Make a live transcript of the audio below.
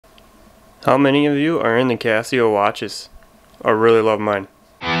How many of you are in the Casio watches? I really love mine.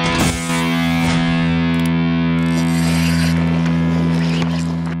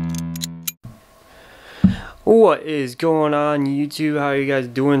 What is going on YouTube? How are you guys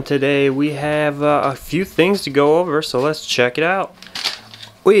doing today? We have a few things to go over, so let's check it out.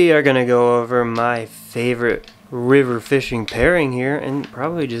 We are gonna go over my favorite river fishing pairing here, and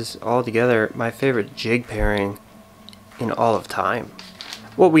probably just altogether my favorite jig pairing in all of time.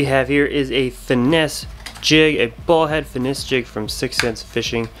 What we have here is a finesse jig, a ball head finesse jig from Sense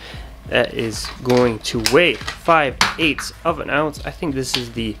Fishing that is going to weigh 5/8 of an ounce. I think this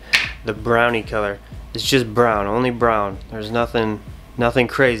is the brownie color. It's just brown, only brown. There's nothing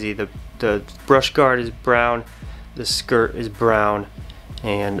crazy. The brush guard is brown, the skirt is brown,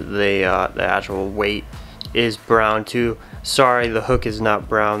 and the actual weight is brown too. Sorry, the hook is not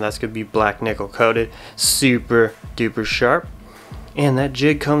brown. That's gonna be black nickel coated, super duper sharp. And that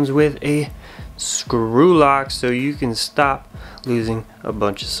jig comes with a screw lock, so you can stop losing a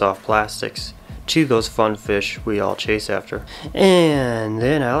bunch of soft plastics to those fun fish we all chase after. And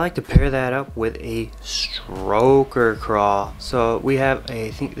then I like to pair that up with a stroker craw. So we have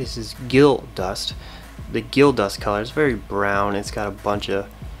I think this is gill dust. The gill dust color is very brown. It's got a bunch of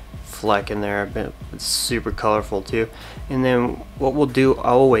fleck in there. It's super colorful too. And then what we'll do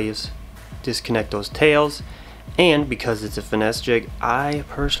always, disconnect those tails. And because it's a finesse jig, I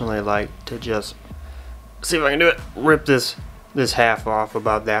personally like to just see if I can do it. Rip this half off,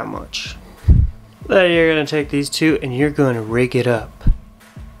 about that much. Then you're gonna take these two and you're gonna rig it up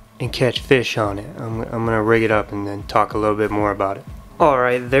and catch fish on it. I'm gonna rig it up and then talk a little bit more about it.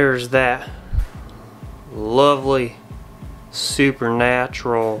 Alright, there's that lovely,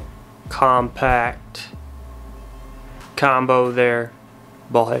 supernatural, compact combo there.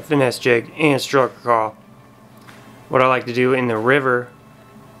 Ball head finesse jig and stroker craw. What I like to do in the river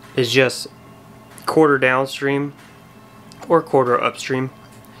is just quarter downstream or quarter upstream,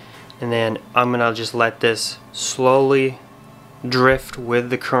 and then I'm gonna just let this slowly drift with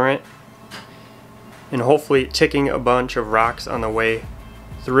the current, and hopefully ticking a bunch of rocks on the way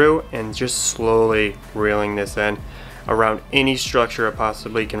through, and just slowly reeling this in around any structure I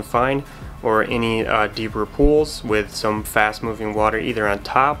possibly can find, or any deeper pools with some fast moving water either on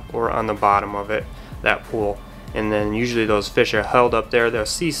top or on the bottom of that pool. And then usually those fish are held up there. They'll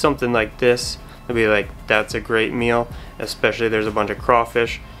see something like this, they'll be like, that's a great meal. Especially there's a bunch of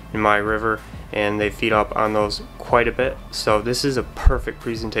crawfish in my river and they feed up on those quite a bit. So this is a perfect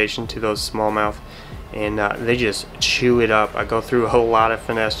presentation to those smallmouth, and they just chew it up. I go through a lot of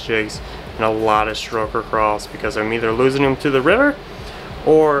finesse jigs and a lot of stroker crawls because I'm either losing them to the river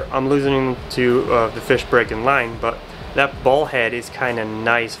or I'm losing them to the fish breaking line. But that ball head is kind of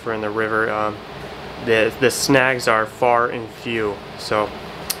nice for in the river. The snags are far and few. So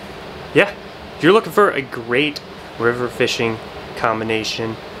yeah, if you're looking for a great river fishing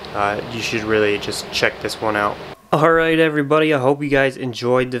combination, you should really just check this one out. Alright everybody, I hope you guys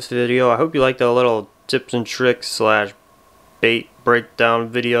enjoyed this video. I hope you liked the little tips and tricks slash bait breakdown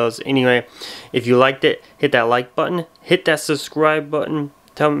videos. Anyway, if you liked it, hit that like button, hit that subscribe button,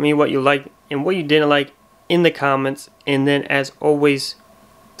 tell me what you liked and what you didn't like in the comments, and then as always,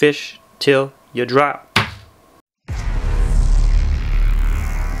 fish till you drop.